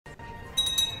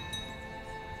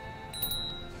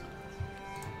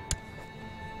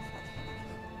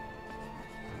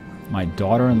My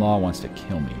daughter-in-law wants to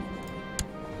kill me.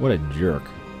 What a jerk.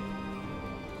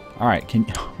 Alright, can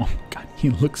you... Oh my god, he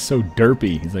looks so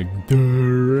derpy. He's like...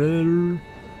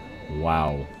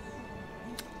 Wow.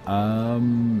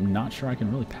 Not sure I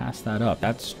can really pass that up.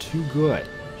 That's too good.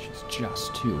 She's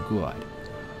just too good.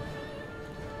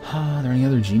 Are there any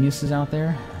other geniuses out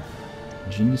there?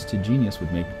 Genius to genius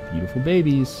would make beautiful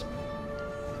babies.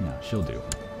 No, she'll do.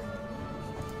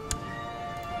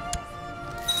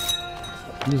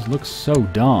 He just looks so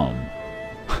dumb.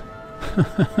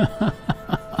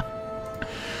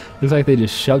 Looks like they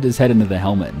just shoved his head into the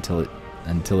helmet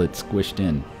until it squished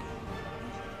in.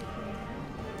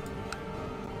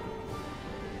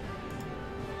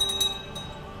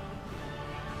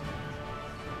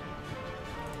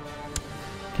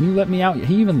 Can you let me out?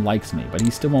 He even likes me, but he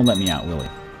still won't let me out, will he?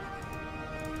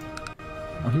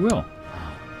 Oh, he will.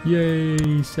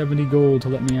 Yay, 70 gold to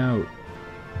let me out.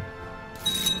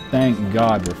 Thank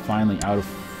God we're finally out of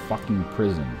fucking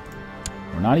prison.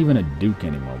 We're not even a duke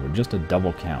anymore. We're just a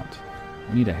double count.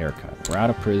 We need a haircut. We're out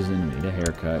of prison. We need a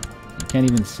haircut. You can't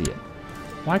even see it.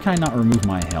 Why can I not remove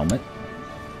my helmet?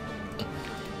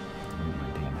 Remove my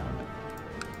damn helmet.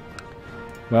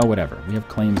 Well, whatever. We have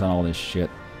claims on all this shit.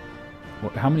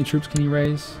 How many troops can you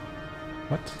raise?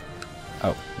 What?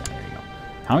 Oh, yeah, there you go.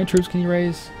 How many troops can you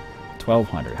raise?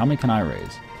 1,200. How many can I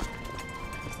raise?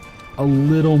 A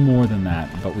little more than that,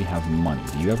 but we have money.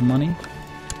 Do you have money?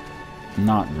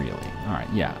 Not really.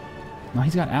 Alright, yeah. Now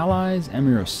he's got allies.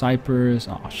 Emir of Cyprus.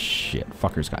 Oh, shit.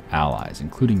 Fucker's got allies,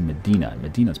 including Medina.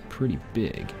 Medina's pretty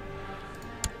big.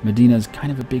 Medina's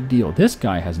kind of a big deal. This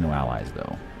guy has no allies,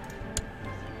 though.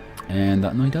 And,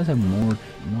 no, he does have more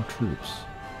troops.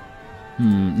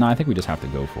 No, I think we just have to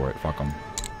go for it. Fuck him.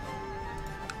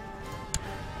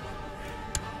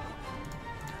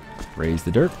 Raise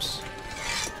the derps.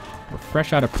 We're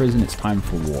fresh out of prison. It's time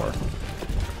for war.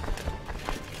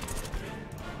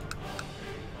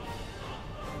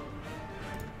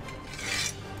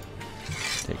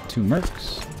 Take 2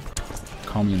 mercs.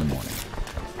 Call me in the morning.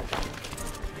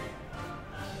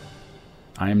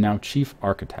 I am now chief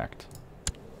architect.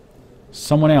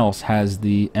 Someone else has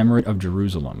the Emirate of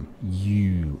Jerusalem.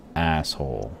 You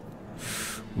asshole.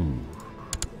 Ooh.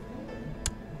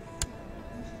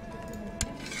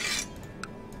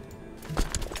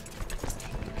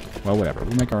 Well, whatever.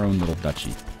 We'll make our own little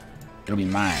duchy. It'll be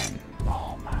mine.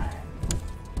 Oh, mine.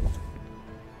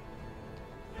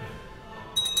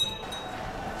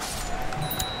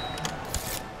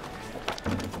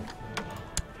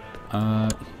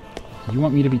 You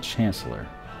want me to be chancellor?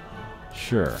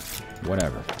 Sure.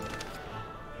 Whatever.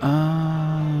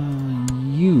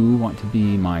 You want to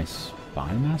be my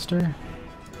spy master?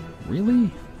 Really?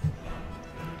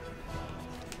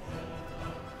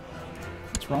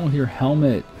 What's wrong with your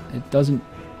helmet? It doesn't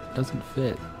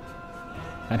fit.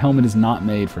 That helmet is not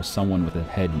made for someone with a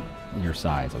head your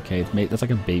size, okay? It's made, that's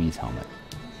like a baby's helmet.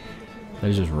 That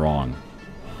is just wrong.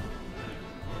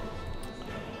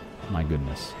 My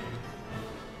goodness.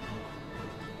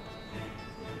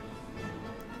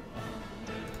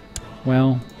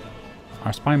 Well,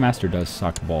 our spy master does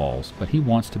suck balls, but he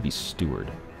wants to be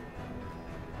steward.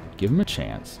 Give him a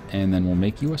chance, and then we'll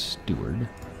make you a steward.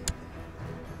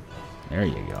 There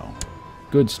you go.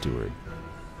 Good steward.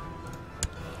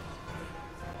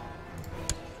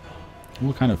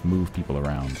 We'll kind of move people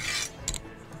around.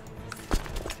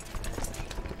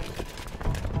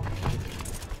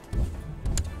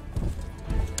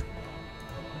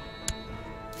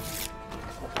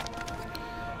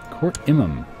 Court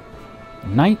Imam.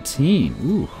 19.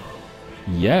 Ooh.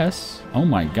 Yes. Oh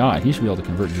my god. He should be able to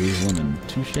convert Jerusalem in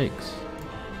 2 shakes.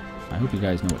 I hope you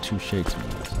guys know what 2 shakes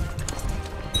means.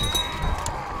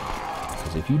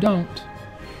 Because if you don't,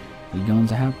 we're going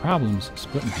to have problems.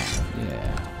 Split in half.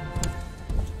 Yeah.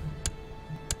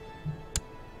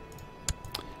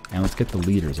 And let's get the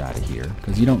leaders out of here.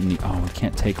 Because you don't need... Oh, we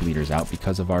can't take leaders out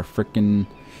because of our frickin'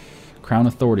 Crown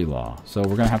Authority law. So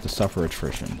we're going to have to suffer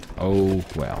attrition. Oh,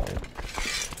 well.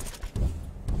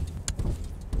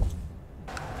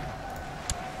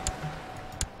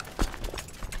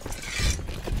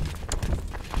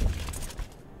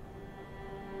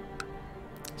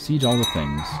 Siege all the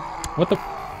things. What the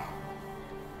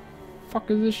fuck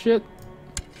is this shit?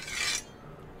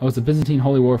 Oh, it's the Byzantine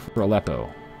Holy War for Aleppo.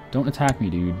 Don't attack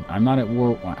me, dude. I'm not at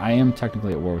war. I am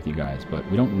technically at war with you guys, but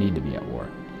we don't need to be at war.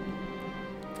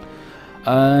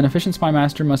 An efficient spy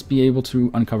master must be able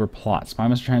to uncover plots. Spy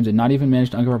master Trams did not even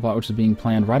manage to uncover a plot which was being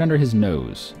planned right under his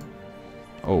nose.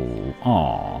 Oh,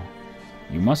 aw.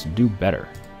 You must do better.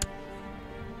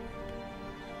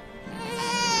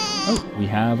 Oh, we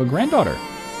have a granddaughter.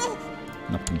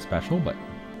 Nothing special, but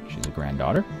she's a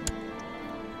granddaughter.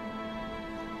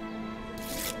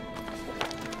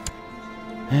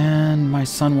 And my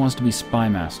son wants to be spy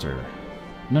master.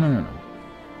 No, no, no, no.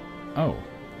 Oh.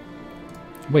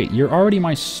 Wait, you're already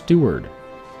my steward.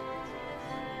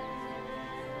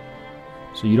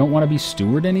 So you don't want to be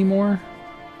steward anymore?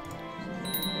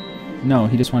 No,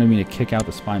 he just wanted me to kick out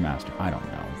the spy master. I don't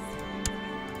know.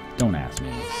 Don't ask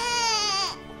me.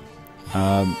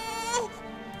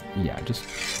 Yeah, just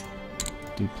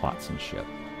do plots and shit.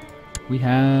 We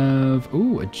have...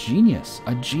 Ooh, a genius.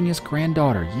 A genius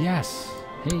granddaughter. Yes.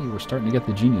 Hey, we're starting to get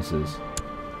the geniuses.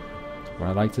 That's what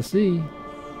I like to see.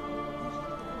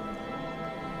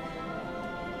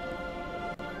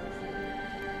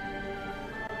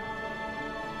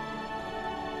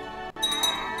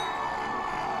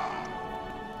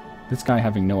 This guy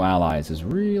having no allies is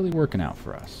really working out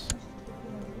for us.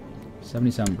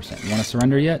 77%. You want to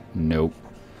surrender yet? Nope.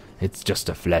 It's just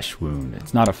a flesh wound.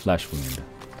 It's not a flesh wound.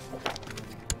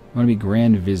 I want to be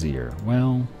Grand Vizier.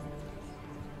 Well...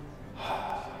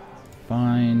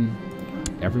 Fine.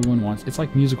 Everyone wants... It's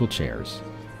like musical chairs.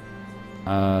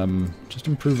 Just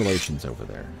improve relations over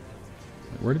there.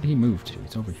 Where did he move to?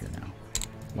 He's over here now.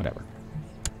 Whatever.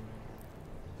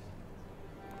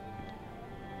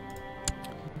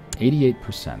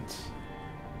 88%.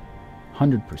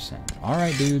 100%.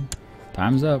 Alright, dude.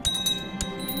 Time's up.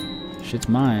 Shit's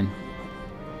mine.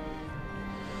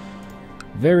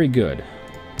 Very good.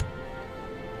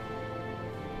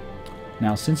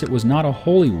 Now, since it was not a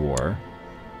holy war...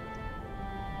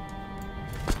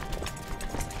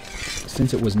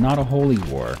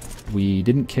 we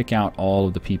didn't kick out all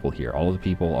of the people here. All of the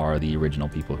people are the original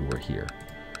people who were here.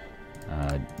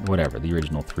 Whatever, the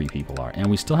original 3 people are. And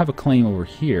we still have a claim over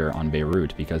here on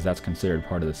Beirut, because that's considered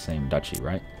part of the same duchy,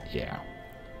 right? Yeah.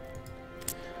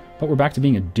 But we're back to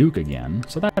being a duke again,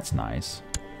 so that's nice.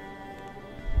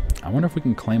 I wonder if we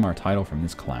can claim our title from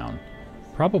this clown.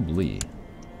 Probably.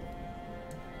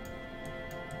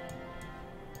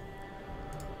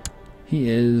 He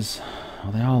is...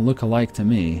 Well, they all look alike to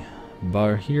me.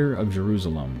 Bahir of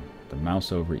Jerusalem. The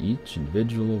mouse over each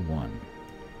individual one.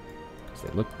 Because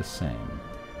they look the same.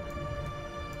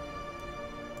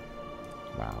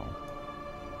 Wow.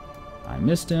 I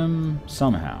missed him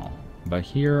somehow.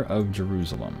 Bahir of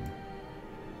Jerusalem.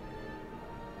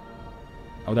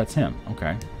 Oh, that's him.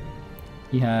 Okay.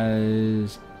 He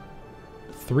has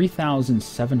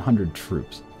 3,700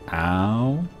 troops.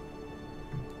 Ow.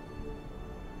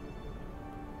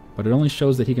 But it only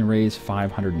shows that he can raise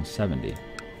 570.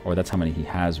 Or that's how many he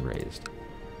has raised.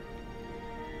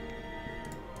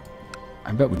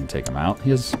 I bet we can take him out. He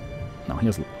has... No, he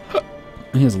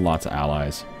has lots of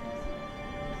allies.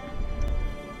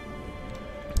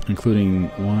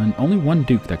 Including only one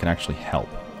duke that can actually help.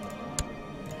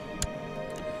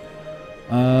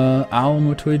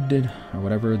 Al-Mutawid, or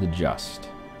whatever, the Just. Is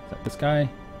that this guy?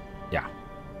 Yeah.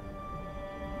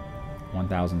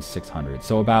 1,600.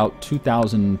 So about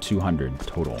 2,200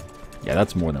 total. Yeah,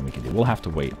 that's more than we can do. We'll have to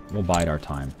wait. We'll bide our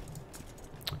time.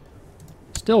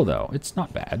 Still, though, it's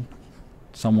not bad.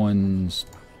 Someone's...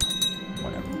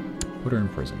 Whatever. Put her in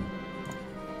prison.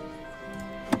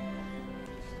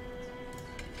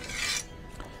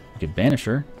 We could banish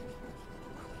her.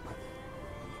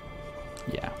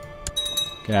 Yeah.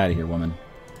 Get out of here, woman.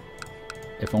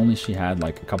 If only she had,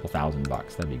 like, a couple $1,000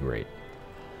 bucks. That'd be great.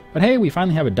 But hey, we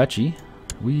finally have a duchy.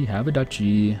 We have a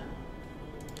duchy.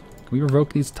 Can we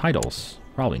revoke these titles?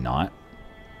 Probably not.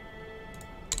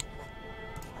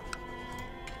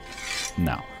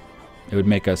 No. It would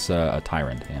make us a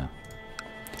tyrant, yeah.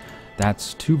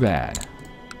 That's too bad.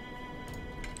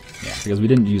 Yeah, because we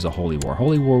didn't use a holy war.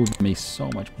 Holy war would be so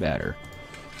much better.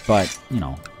 But, you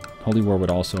know, holy war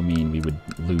would also mean we would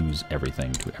lose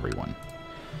everything to everyone.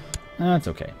 That's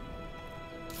okay.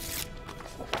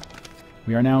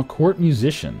 We are now court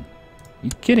musician. Are you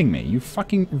kidding me? You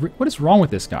fucking... What is wrong with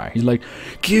this guy? He's like,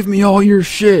 give me all your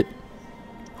shit.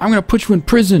 I'm gonna put you in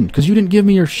prison because you didn't give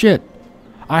me your shit.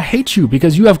 I hate you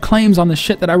because you have claims on the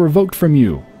shit that I revoked from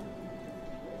you.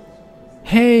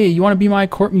 Hey, you want to be my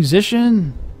court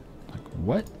musician? Like,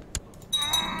 what?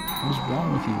 What is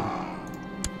wrong with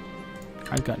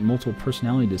you? I've got multiple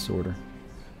personality disorder.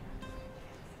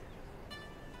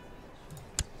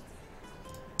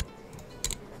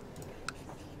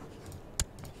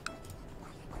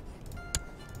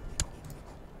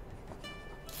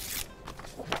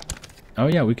 Oh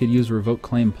yeah, we could use revoke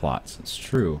claim plots. It's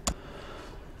true.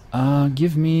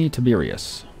 Give me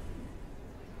Tiberius.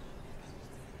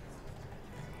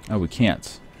 Oh, we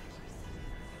can't.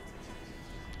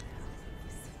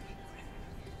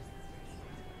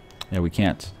 Yeah, we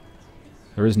can't.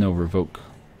 There is no revoke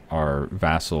our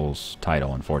vassal's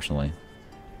title, unfortunately.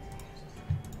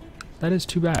 That is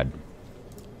too bad.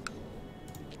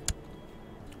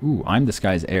 Ooh, I'm this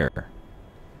guy's heir.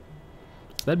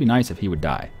 So that'd be nice if he would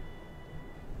die.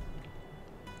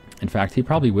 In fact, he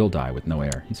probably will die with no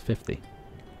heir. He's 50.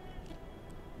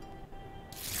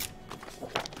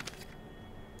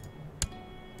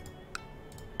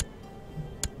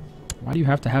 Why do you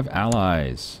have to have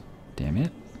allies? Damn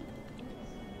it.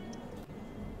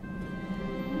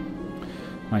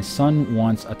 My son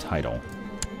wants a title.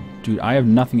 Dude, I have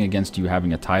nothing against you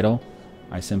having a title.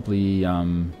 I simply,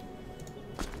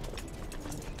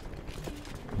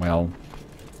 well,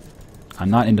 I'm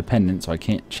not independent, so I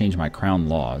can't change my crown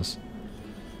laws.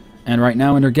 And right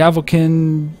now under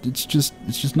Gavelkin, it's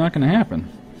just not going to happen.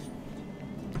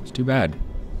 It's too bad.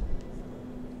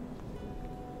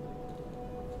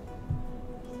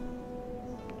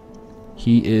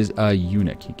 He is a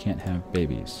eunuch. He can't have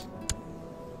babies.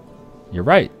 You're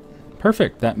right.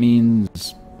 Perfect. That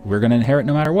means we're going to inherit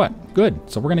no matter what. Good.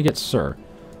 So we're going to get Sir.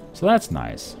 So that's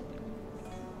nice.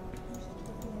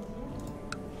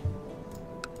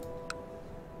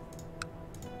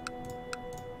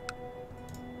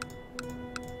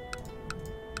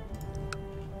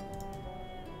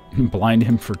 Blind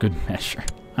him for good measure.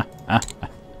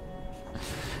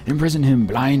 Imprison him.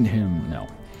 Blind him. No.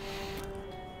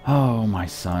 Oh, my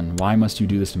son, why must you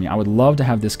do this to me? I would love to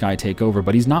have this guy take over,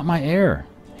 but he's not my heir.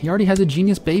 He already has a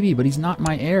genius baby, but he's not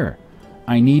my heir.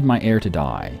 I need my heir to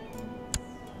die.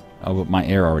 Oh, but my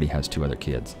heir already has 2 other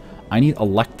kids. I need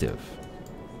elective.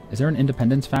 Is there an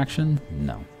independence faction?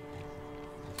 No.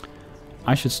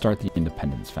 I should start the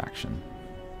independence faction.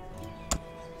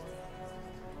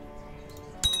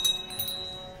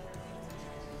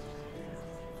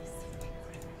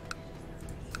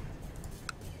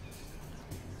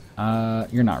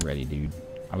 You're not ready, dude.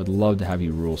 I would love to have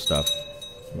you rule stuff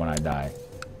when I die.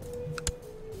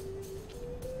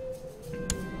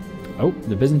 Oh,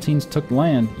 the Byzantines took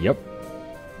land. Yep.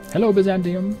 Hello,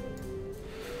 Byzantium.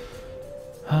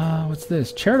 What's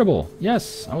this? Charitable.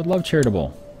 Yes, I would love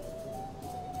charitable.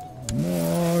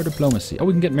 More diplomacy. Oh,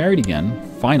 we can get married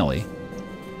again. Finally.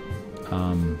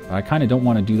 But I kind of don't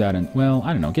want to do that. And well,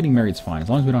 I don't know. Getting married's fine as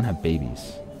long as we don't have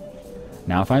babies.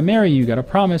 Now, if I marry you, you gotta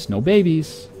promise no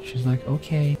babies. She's like,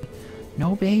 okay,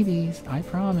 no babies, I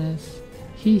promise.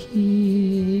 Hee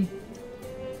hee.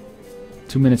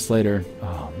 2 minutes later,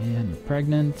 oh man, you're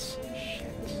pregnant.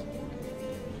 Shit.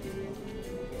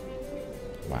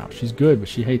 Wow, she's good, but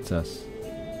she hates us.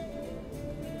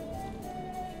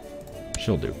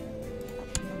 She'll do.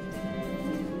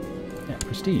 Yeah,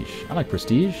 prestige. I like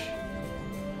prestige.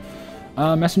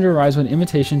 Messenger arrives with an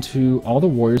invitation to all the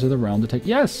warriors of the realm to take...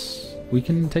 Yes! We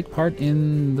can take part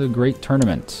in the great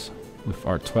tournament with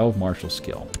our 12 martial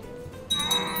skill.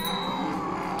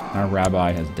 Our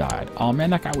rabbi has died. Oh man,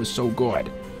 that guy was so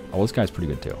good. Oh, this guy's pretty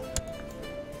good too.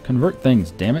 Convert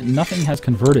things, damn it. Nothing has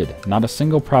converted. Not a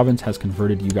single province has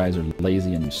converted. You guys are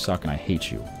lazy and you suck and I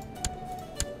hate you.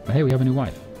 But hey, we have a new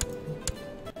wife.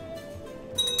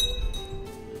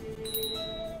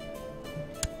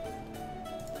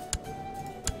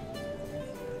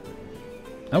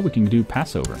 Oh, we can do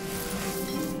Passover.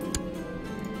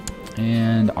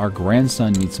 And our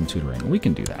grandson needs some tutoring. We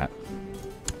can do that.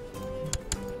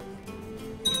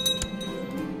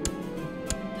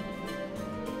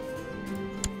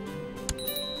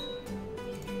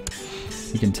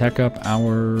 We can tech up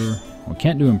our... We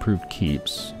can't do improved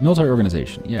keeps. Military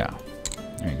organization. Yeah.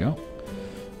 There you go.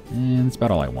 And that's about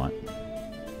all I want.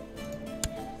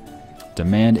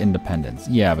 Demand independence.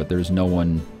 Yeah, but there's no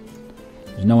one...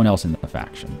 There's no one else in the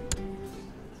faction.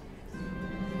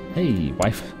 Hey,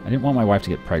 wife. I didn't want my wife to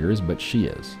get preggers, but she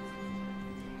is.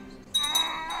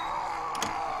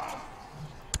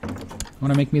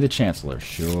 Want to make me the chancellor?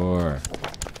 Sure.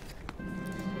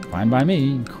 Fine by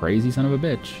me, crazy son of a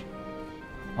bitch.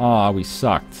 Aw, we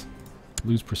sucked.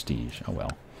 Lose prestige. Oh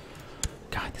well.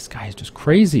 God, this guy is just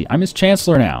crazy. I'm his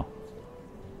chancellor now.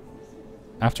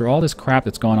 After all this crap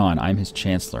that's gone on, I'm his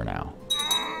chancellor now.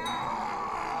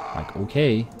 Like,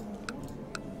 okay.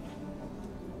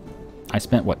 I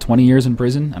spent, what, 20 years in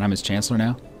prison, and I'm his chancellor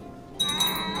now?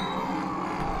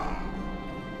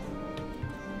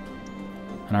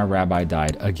 And our rabbi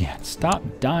died again. Stop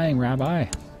dying, rabbi.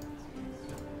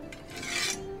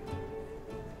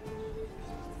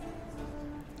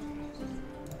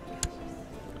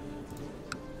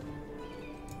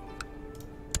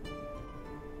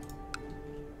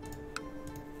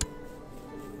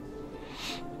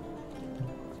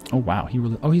 Oh, wow. He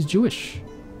really... Oh, he's Jewish.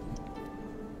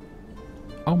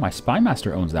 Oh, my spy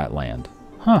master owns that land.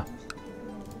 Huh.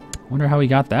 Wonder how he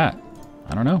got that.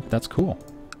 I don't know. That's cool.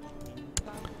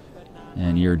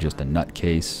 And you're just a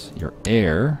nutcase. Your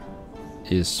heir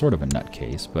is sort of a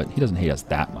nutcase, but he doesn't hate us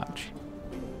that much.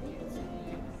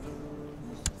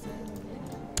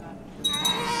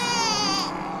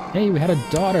 Hey, we had a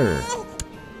daughter!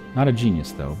 Not a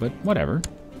genius, though, but whatever.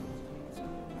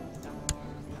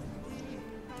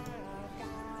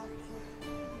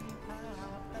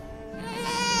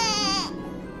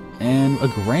 And a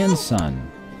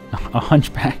grandson. A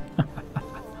hunchback.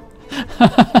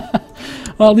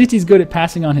 Well, at least he's good at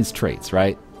passing on his traits,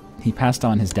 right? He passed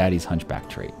on his daddy's hunchback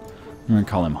trait. I'm going to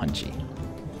call him Hunchy.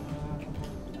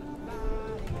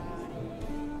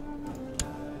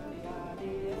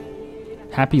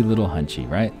 Happy little Hunchy,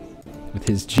 right? With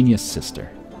his genius sister.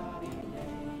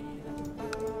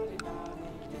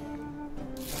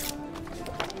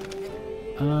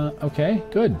 Okay,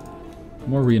 good.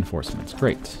 More reinforcements.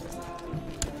 Great.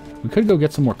 We could go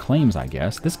get some more claims, I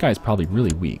guess. This guy's probably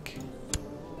really weak.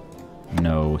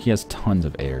 No, he has tons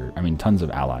of tons of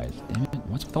allies. Damn it,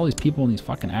 what's with all these people and these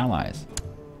fucking allies?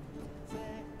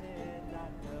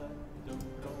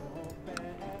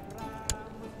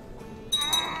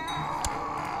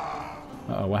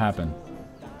 Uh-oh, what happened?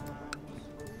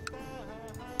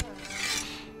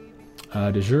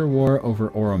 De jure war over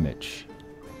Oromich.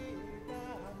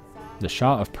 The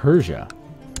Shah of Persia.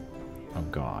 Oh,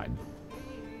 God.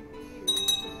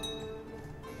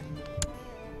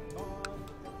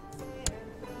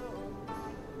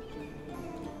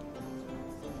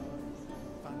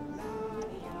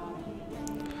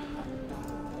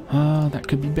 That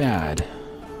could be bad.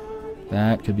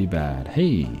 That could be bad.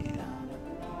 Hey.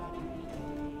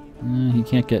 He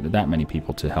can't get that many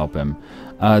people to help him.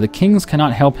 The kings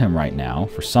cannot help him right now,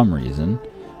 for some reason.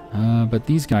 But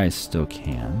these guys still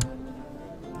can.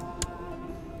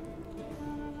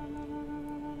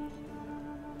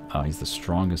 Oh, he's the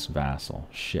strongest vassal.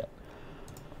 Shit.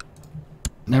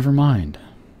 Never mind.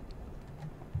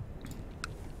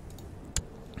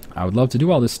 I would love to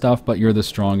do all this stuff, but you're the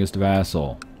strongest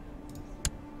vassal.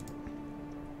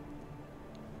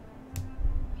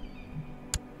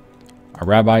 Our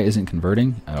rabbi isn't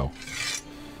converting? Oh.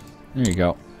 There you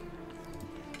go.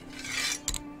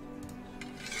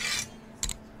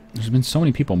 There's been so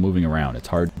many people moving around. It's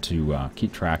hard to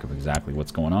keep track of exactly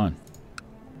what's going on.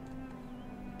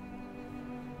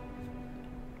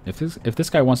 If this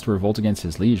guy wants to revolt against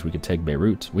his liege, we could take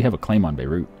Beirut. We have a claim on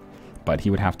Beirut, but he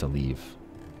would have to leave.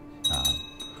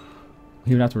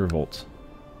 He would have to revolt.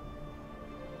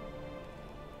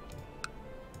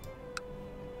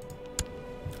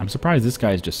 I'm surprised this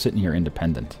guy is just sitting here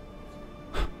independent.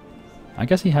 I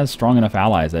guess he has strong enough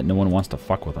allies that no one wants to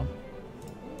fuck with him.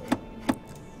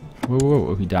 Whoa, whoa,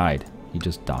 whoa, he died. He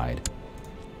just died.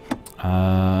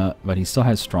 But he still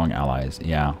has strong allies,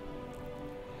 yeah.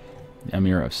 The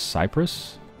Emir of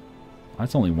Cyprus?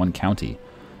 That's only one county.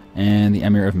 And the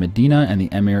Emir of Medina and the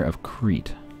Emir of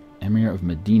Crete. Emir of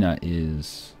Medina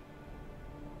is...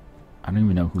 I don't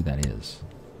even know who that is.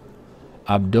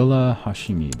 Abdullah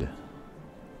Hashimid.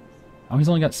 Oh, he's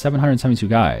only got 772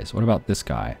 guys. What about this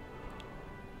guy?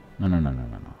 No.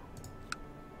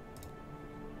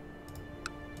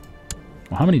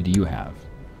 Well, how many do you have?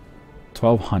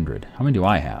 1,200. How many do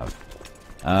I have?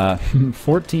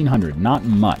 1,400. Not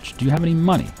much. Do you have any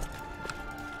money?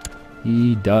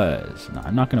 He does. No,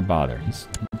 I'm not going to bother. He's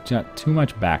got too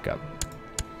much backup.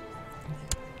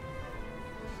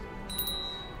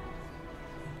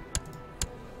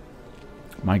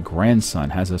 My grandson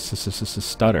has a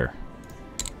stutter.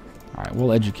 Alright,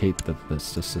 we'll educate the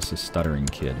stuttering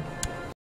kid.